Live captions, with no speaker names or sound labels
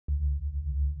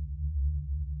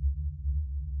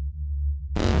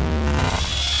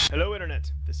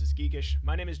Internet, this is Geekish.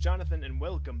 My name is Jonathan, and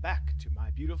welcome back to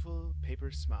my beautiful paper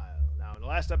smile. Now, in the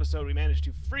last episode, we managed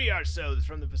to free ourselves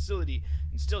from the facility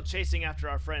and still chasing after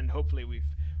our friend. Hopefully, we've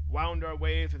wound our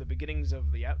way through the beginnings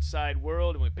of the outside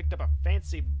world, and we picked up a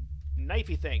fancy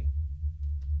knifey thing.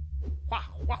 Wah,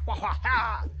 wah, wah, wah,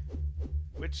 ha!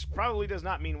 Which probably does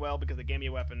not mean well because they gave me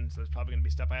a weapon, so there's probably going to be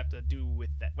stuff I have to do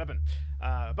with that weapon.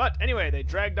 But anyway, they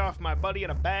dragged off my buddy in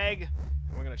a bag,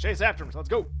 and we're going to chase after him, so let's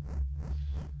go.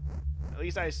 At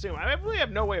least I assume. I really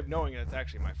have no way of knowing that it's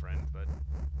actually my friend, but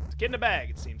it's a kid in a bag,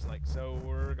 it seems like. So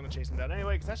we're going to chase him down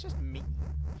anyway, because that's just me.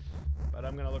 But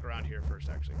I'm going to look around here first,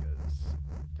 actually, because...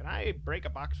 Can I break a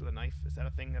box with a knife? Is that a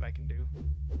thing that I can do?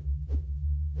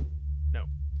 No.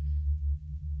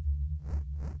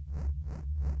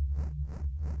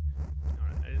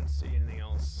 Alright, I didn't see anything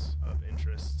else of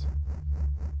interest.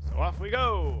 So off we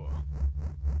go!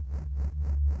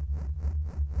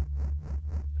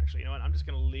 Actually, you know what? I'm just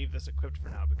going to leave this equipped for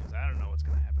now because I don't know what's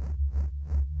going to happen.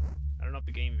 I don't know if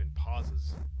the game even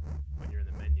pauses when you're in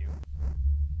the menu.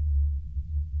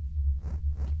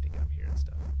 I keep thinking I'm hearing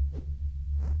stuff.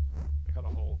 I got a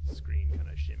whole screen kind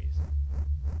of shimmies.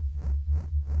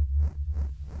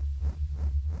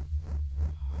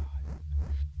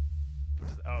 What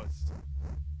is, oh, it's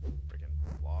a freaking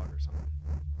vlog or something.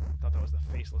 I thought that was the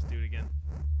faceless dude again.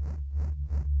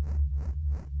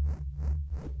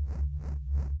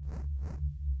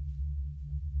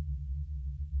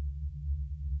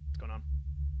 What's going on?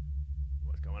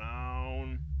 What's going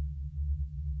on?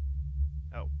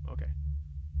 Oh, okay.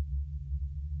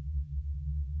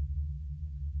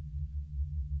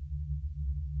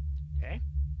 Okay.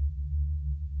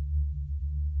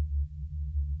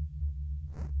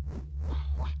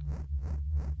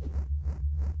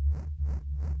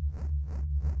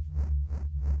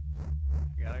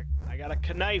 I got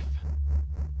a knife.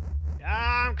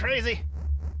 Ah, I'm crazy.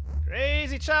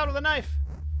 Crazy child with a knife.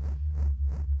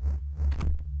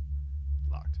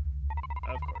 Locked.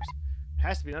 Of course. There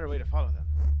has to be another way to follow them.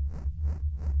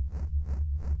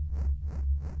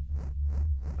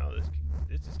 Oh,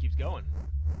 this just keeps going.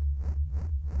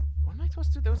 What am I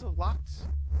supposed to do? There was a locked...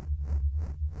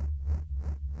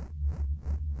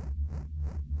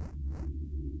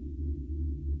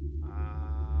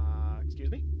 excuse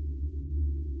me?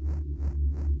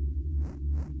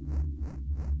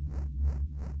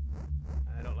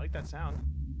 I don't like that sound.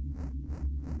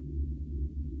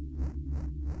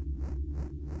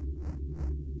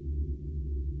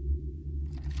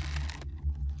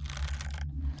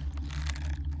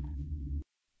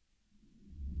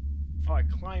 Oh, I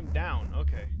climbed down.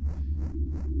 Okay.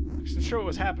 I wasn't sure what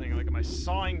was happening. Like, am I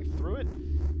sawing through it?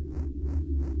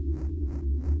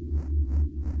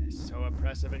 It's so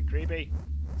oppressive and creepy.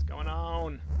 What's going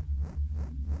on?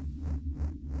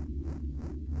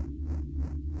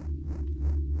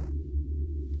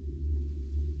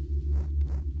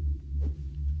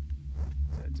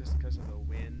 Is that just because of the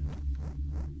wind?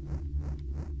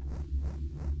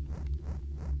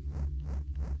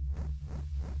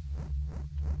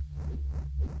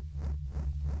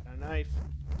 A knife.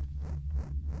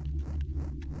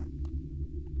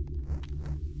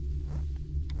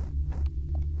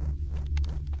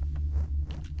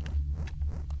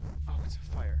 Oh, it's a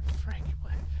fire. Frank,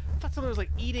 what? I thought someone was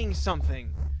like eating something.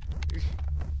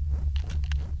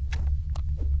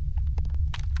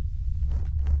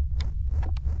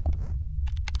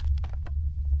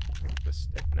 The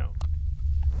stick? No.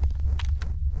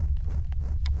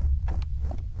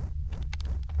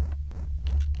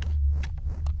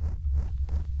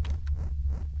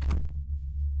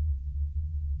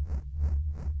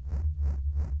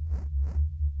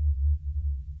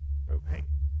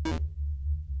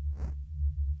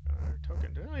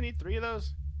 I need 3 of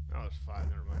those? Oh, there's 5.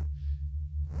 Never mind.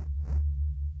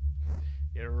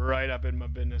 Get right up in my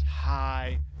business.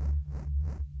 Hi.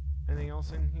 Anything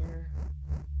else in here?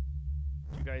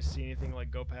 Did you guys see anything like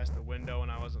go past the window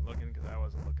when I wasn't looking? Because I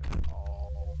wasn't looking at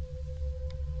all.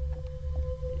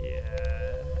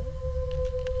 Yeah.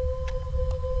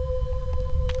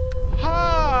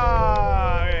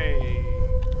 Hi!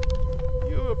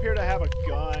 You appear to have a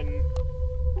gun.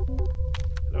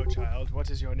 Hello, child.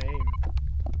 What is your name?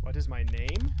 What is my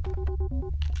name?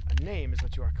 A name is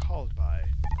what you are called by.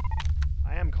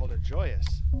 I am called a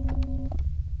Joyous.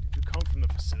 Did you come from the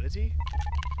facility?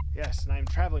 Yes, and I am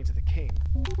traveling to the king.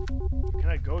 You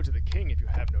cannot go to the king if you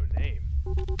have no name.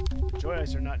 The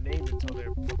Joyous are not named until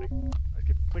they're... I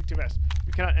clicked too fast.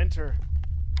 You cannot enter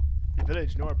the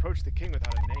village nor approach the king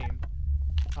without a name.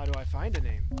 How do I find a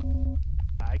name?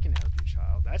 I can help you,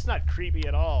 child. That's not creepy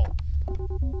at all.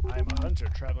 I am a hunter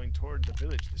traveling toward the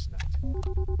village this night.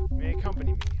 You may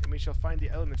accompany me, and we shall find the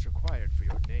elements required for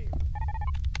your name.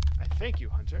 I thank you,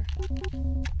 hunter.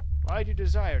 Why do you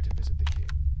desire to visit the king?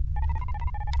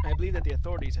 I believe that the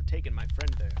authorities have taken my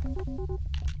friend there.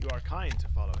 You are kind to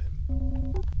follow him.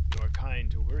 You are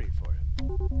kind to worry for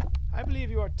him. I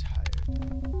believe you are tired.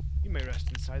 You may rest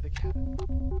inside the cabin.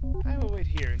 I will wait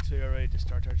here until you are ready to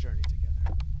start our journey together.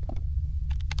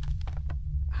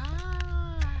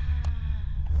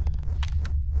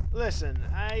 Listen,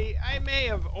 I may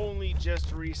have only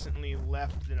just recently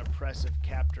left an oppressive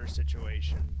captor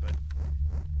situation, but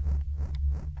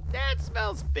that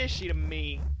smells fishy to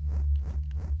me.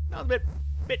 Smells a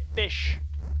bit fish.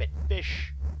 Bit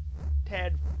fish.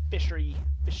 Tad fishery.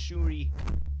 Fishery.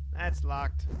 That's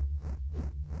locked.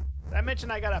 Did I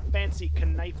mention I got a fancy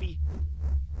knifey?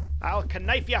 I'll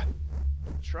knife ya!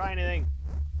 Try anything.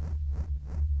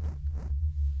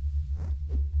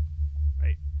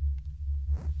 Wait.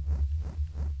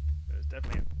 There's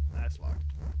definitely that's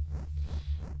locked.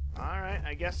 Alright,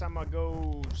 I guess I'm gonna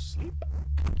go sleep.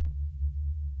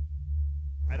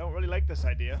 I don't really like this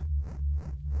idea.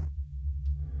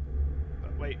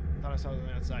 But wait, I thought I saw something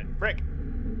outside. Frick!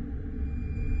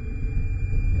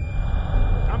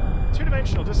 I'm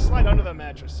two-dimensional. Just slide under the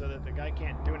mattress so that the guy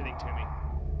can't do anything to me.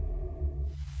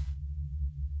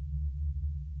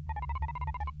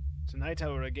 Tonight I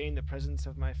will regain the presence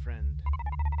of my friend.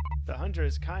 The hunter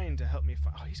is kind to help me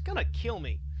find... Oh, he's gonna kill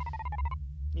me.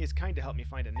 He is kind to help me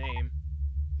find a name.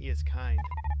 He is kind.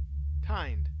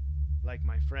 Kind, like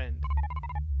my friend.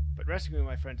 But rescuing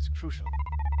my friend is crucial.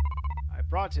 I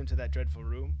brought him to that dreadful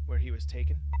room where he was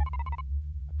taken.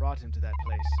 I brought him to that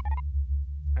place.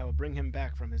 I will bring him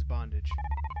back from his bondage.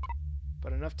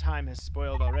 But enough time has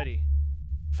spoiled already.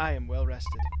 I am well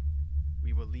rested.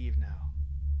 We will leave now.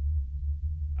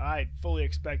 I fully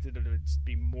expected it to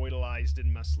be moidalized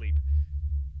in my sleep.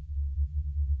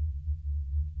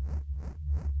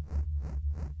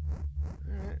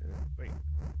 Wait.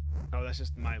 Oh, that's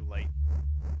just my light.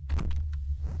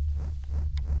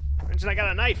 Mention I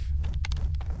got a knife!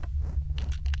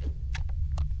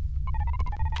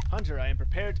 Hunter, I am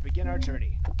prepared to begin our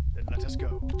journey. Then let us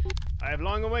go. I have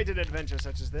long awaited adventure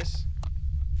such as this,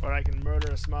 where I can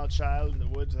murder a small child in the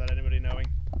woods without anybody knowing.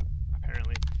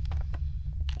 Apparently.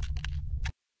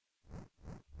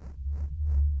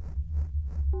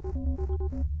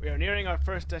 We are nearing our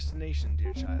first destination,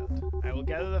 dear child. I will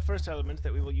gather the first element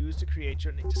that we will use to create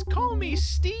your name. Just call me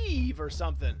Steve or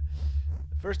something.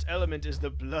 The first element is the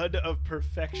blood of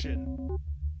perfection.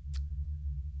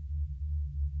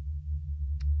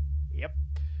 Yep.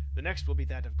 The next will be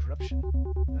that of corruption.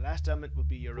 The last element will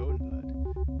be your own blood.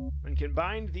 When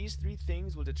combined, these three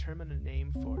things will determine a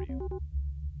name for you.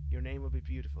 Your name will be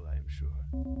beautiful, I am sure.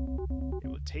 It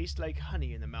will taste like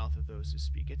honey in the mouth of those who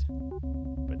speak it.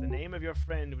 But the name of your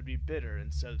friend would be bitter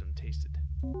and seldom tasted.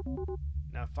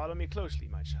 Now follow me closely,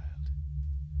 my child.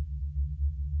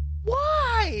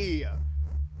 Why?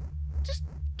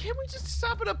 Can't we just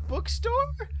stop at a bookstore?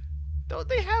 Don't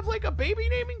they have like a baby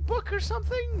naming book or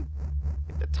something?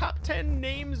 Like the top 10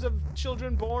 names of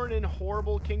children born in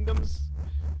horrible kingdoms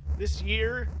this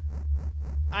year?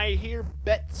 I hear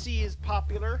Betsy is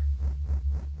popular.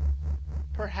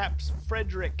 Perhaps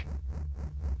Frederick.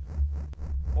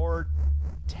 Or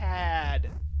Tad.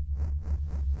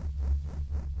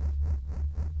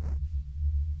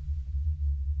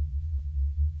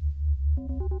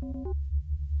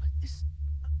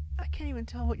 I can't even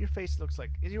tell what your face looks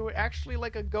like. Is you actually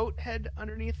like a goat head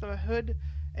underneath a hood?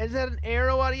 Is that an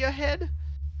arrow out of your head?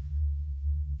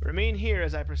 Remain here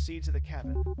as I proceed to the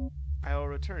cabin. I will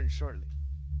return shortly.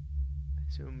 I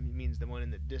assume he means the one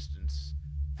in the distance.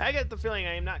 I get the feeling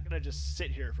I am not going to just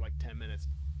sit here for like 10 minutes.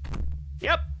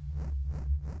 Yep.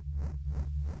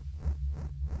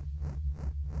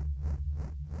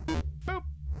 Boop.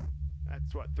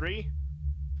 That's what, 3?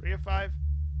 3 of 5?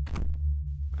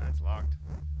 That's locked.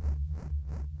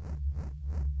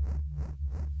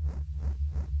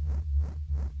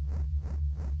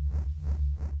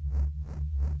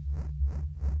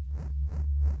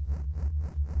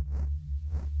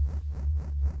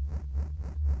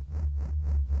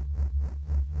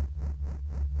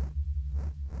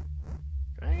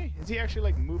 Is he actually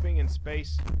like moving in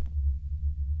space?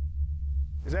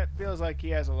 Because that feels like he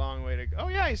has a long way to go. Oh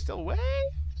yeah, he's still way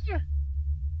there.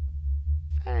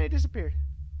 Hey, he disappeared.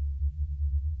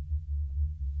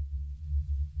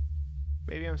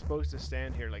 Maybe I'm supposed to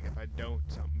stand here, like if I don't,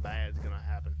 something bad's gonna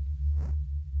happen.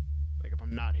 Like if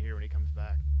I'm not here when he comes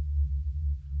back.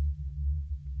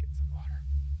 Get some water.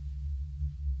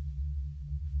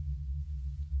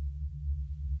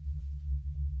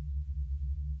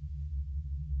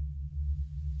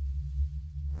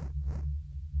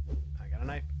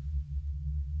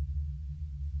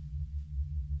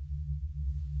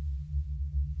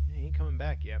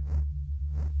 back? Yep.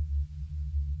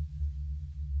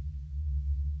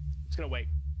 Just gonna wait.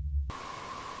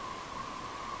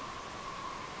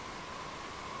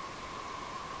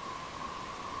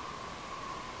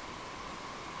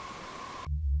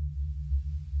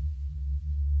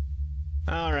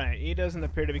 Alright, he doesn't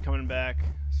appear to be coming back,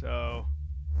 so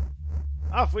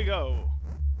off we go.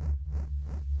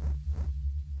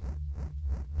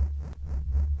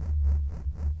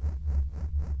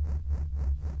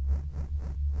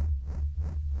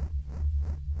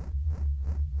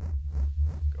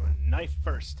 Going knife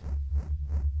first.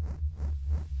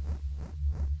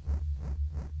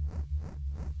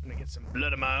 I'm gonna get some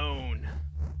blood of my own.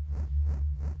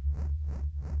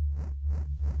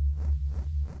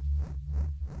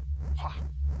 Hwa.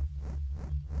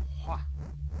 Hwa.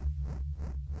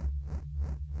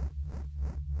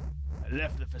 I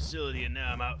left the facility and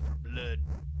now I'm out for blood.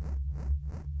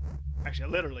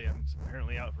 Actually, literally, I'm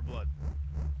apparently out for blood.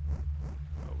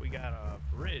 Oh, we got a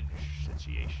bridge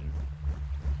situation.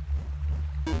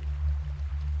 Okay,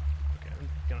 I'm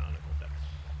gonna unequip that.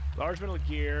 Large metal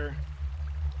gear.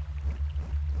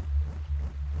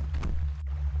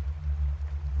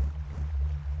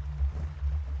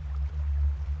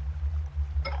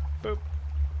 Boop.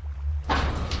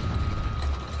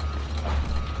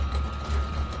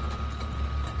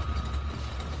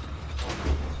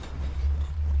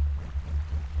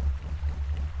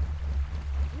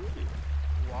 Ooh,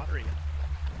 watery.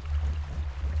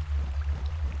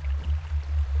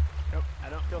 Nope, I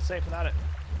don't feel safe without it.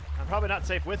 I'm probably not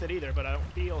safe with it either, but I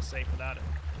don't feel safe without it.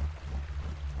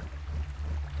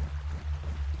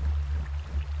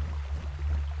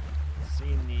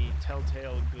 Seeing the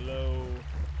telltale glow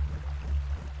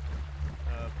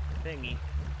thingy.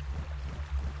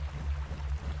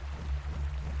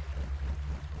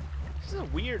 This is a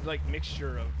weird, like,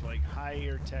 mixture of, like,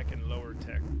 higher tech and lower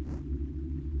tech.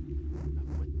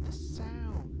 With the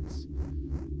sounds.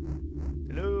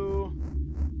 Hello?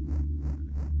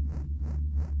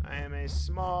 I am a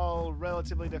small,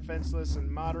 relatively defenseless,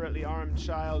 and moderately armed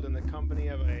child in the company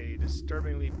of a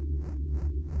disturbingly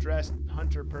dressed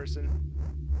hunter person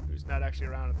who's not actually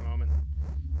around at the moment.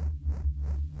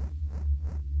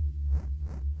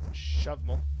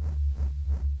 Shovel.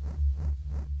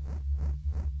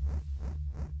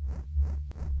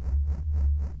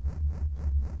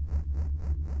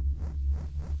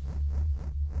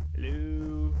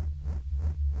 Hello.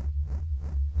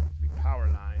 Be power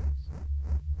lines.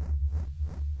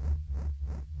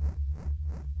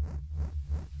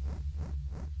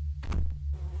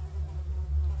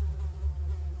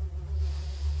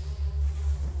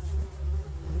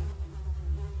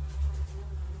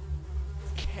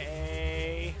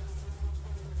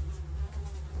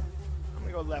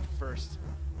 Left first.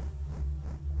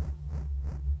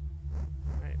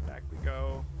 Alright, back we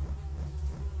go.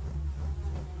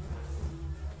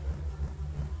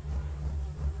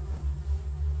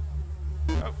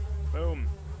 Oh, boom.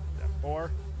 Is that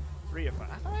 4? 3 of 5.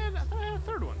 I thought I had a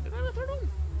third one. Did I have a third one?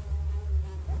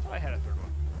 I thought I had a third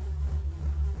one.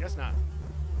 Guess not.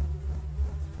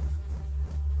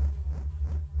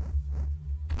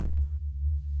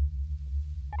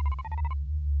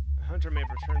 The hunter may have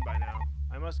returned by now.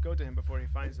 I must go to him before he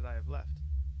finds that I have left.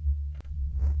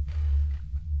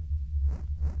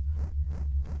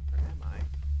 Where am I?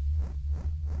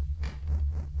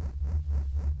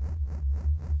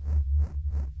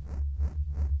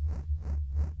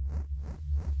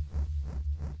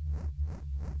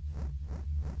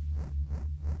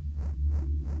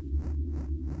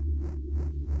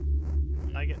 I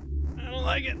don't like it. I don't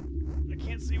like it. I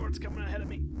can't see what's coming ahead of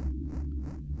me.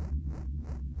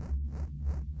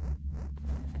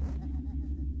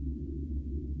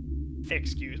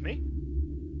 Excuse me?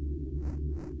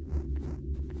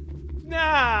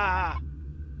 Nah!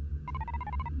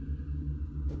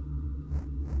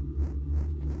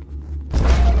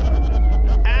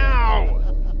 Ow!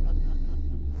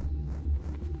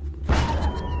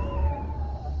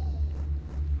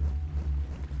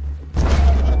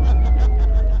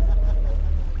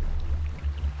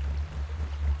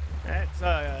 That's,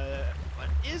 what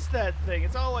is that thing?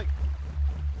 It's all like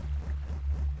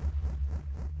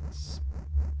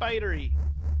spidery.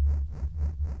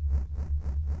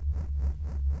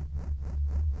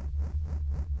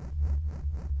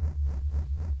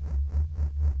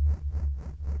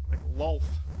 Like Lolth.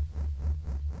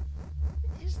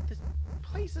 What is this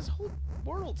place? This whole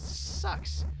world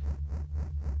sucks.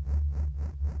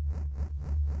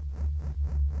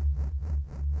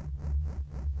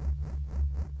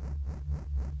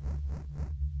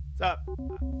 What's up?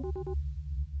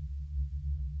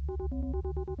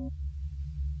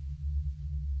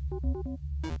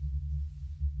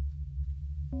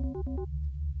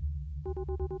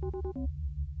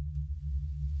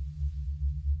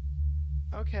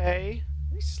 Okay.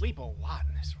 We sleep a lot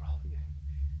in this world. We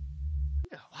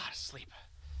get a lot of sleep.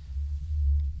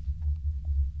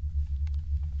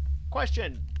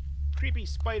 Question. Creepy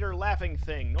spider laughing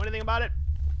thing. Know anything about it?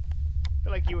 I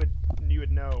feel like you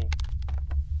would know.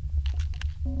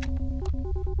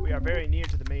 We are very near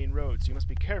to the main road, so you must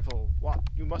be careful.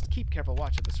 You must keep careful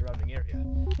watch of the surrounding area.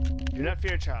 Do not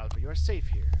fear, child, for you are safe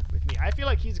here with me. I feel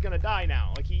like he's gonna die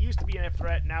now. Like he used to be a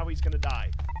threat, now he's gonna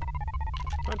die.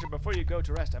 Hunter, before you go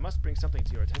to rest, I must bring something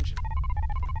to your attention.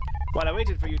 While I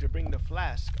waited for you to bring the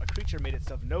flask, a creature made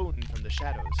itself known from the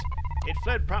shadows. It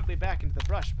fled promptly back into the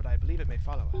brush, but I believe it may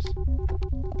follow us.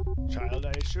 Child,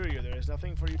 I assure you there is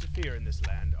nothing for you to fear in this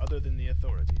land other than the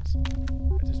authorities.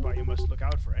 That is why you must look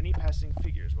out for any passing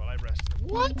figures while I rest.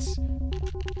 What?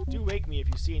 Do wake me if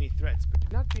you see any threats, but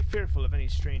do not be fearful of any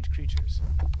strange creatures.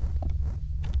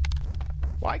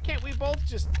 Why can't we both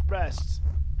just rest?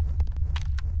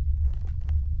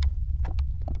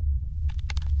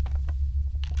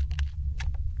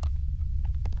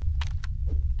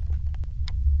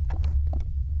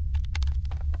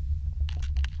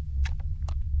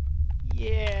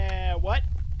 Yeah, what?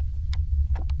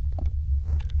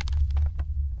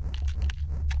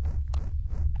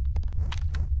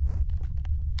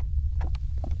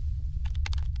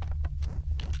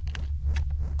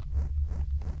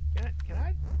 Can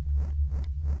I?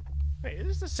 Wait, is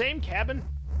this the same cabin?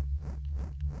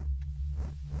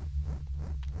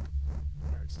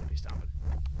 I heard Snippy stomping.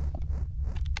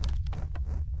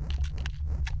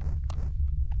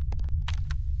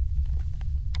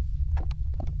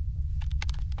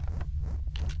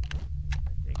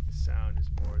 Sound is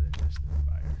more than just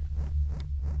the fire.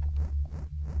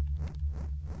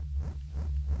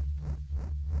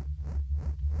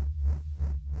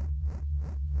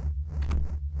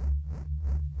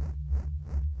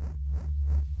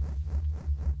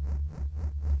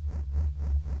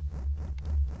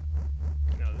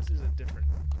 No, this is a different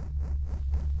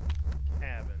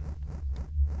cabin.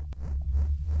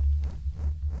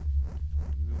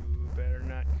 You better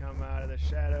not come out of the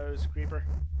shadows, creeper.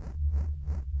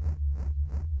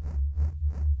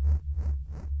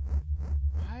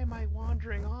 Why am I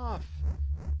wandering off?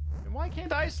 And why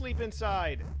can't I sleep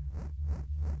inside?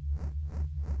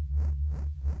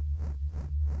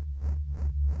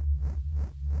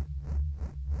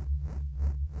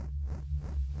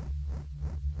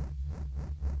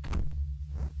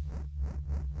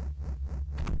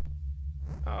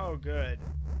 Oh, good.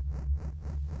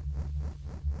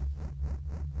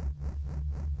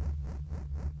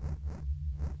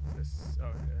 This,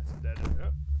 oh, that's a dead end.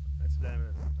 Oh, that's a dead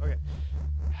end. Okay.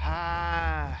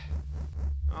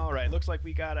 Alright, looks like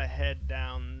we gotta head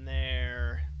down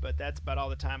there. But that's about all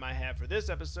the time I have for this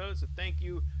episode, so thank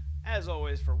you, as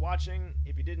always, for watching.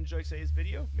 If you did enjoy today's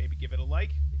video, maybe give it a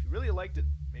like. If you really liked it,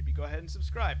 maybe go ahead and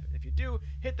subscribe. If you do,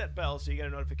 hit that bell so you get a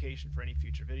notification for any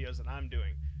future videos that I'm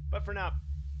doing. But for now,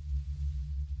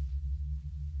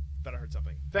 thought I heard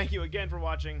something. Thank you again for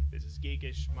watching. This is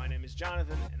Geekish. My name is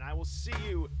Jonathan, and I will see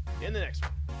you in the next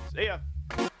one. See ya!